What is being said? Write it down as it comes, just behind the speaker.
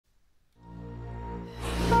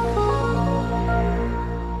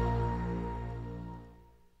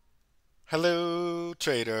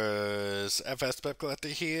traders, FX Pip Collector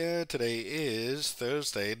here. Today is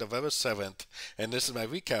Thursday, November 7th, and this is my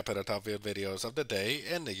recap of the top field videos of the day.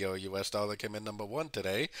 And the Euro US dollar came in number 1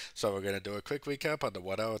 today, so we're going to do a quick recap on the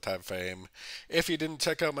 1 hour time frame. If you didn't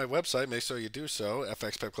check out my website, make sure you do so,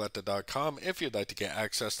 fxpipcollector.com, if you'd like to get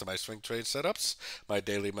access to my swing trade setups, my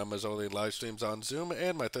daily members only live streams on Zoom,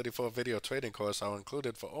 and my 34 video trading course are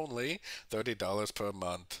included for only $30 per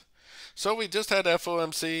month. So we just had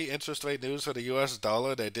FOMC interest rate news for the US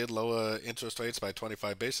dollar. They did lower interest rates by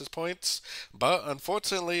 25 basis points, but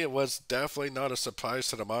unfortunately it was definitely not a surprise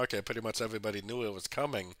to the market. Pretty much everybody knew it was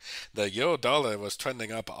coming. The euro dollar was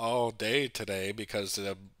trending up all day today because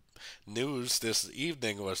the news this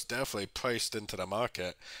evening was definitely priced into the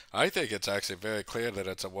market. I think it's actually very clear that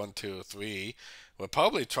it's a 1, 2, 3. We're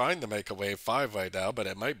probably trying to make a wave 5 right now, but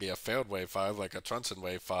it might be a failed wave 5, like a Trunson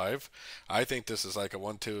wave 5. I think this is like a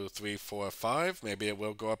 1, 2, 3, 4, 5. Maybe it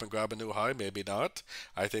will go up and grab a new high, maybe not.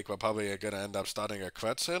 I think we're probably going to end up starting a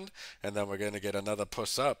correction, and then we're going to get another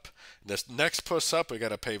push up. This next push up, we got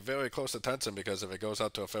to pay very close attention, because if it goes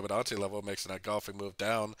out to a Fibonacci level, makes an engulfing move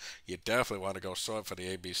down, you definitely want to go short for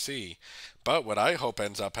the ABC. But what I hope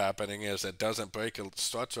ends up happening is it doesn't break a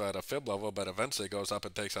structure at a fib level, but eventually goes up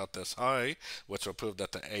and takes out this high, which will prove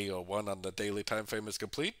that the A01 on the daily time frame is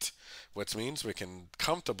complete, which means we can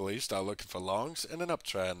comfortably start looking for longs in an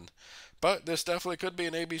uptrend. But this definitely could be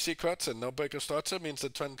an ABC correction. No break of structure means the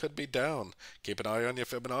trend could be down. Keep an eye on your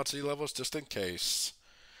Fibonacci levels just in case.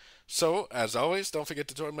 So, as always, don't forget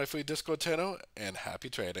to join my free Discord channel, and happy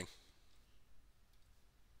trading.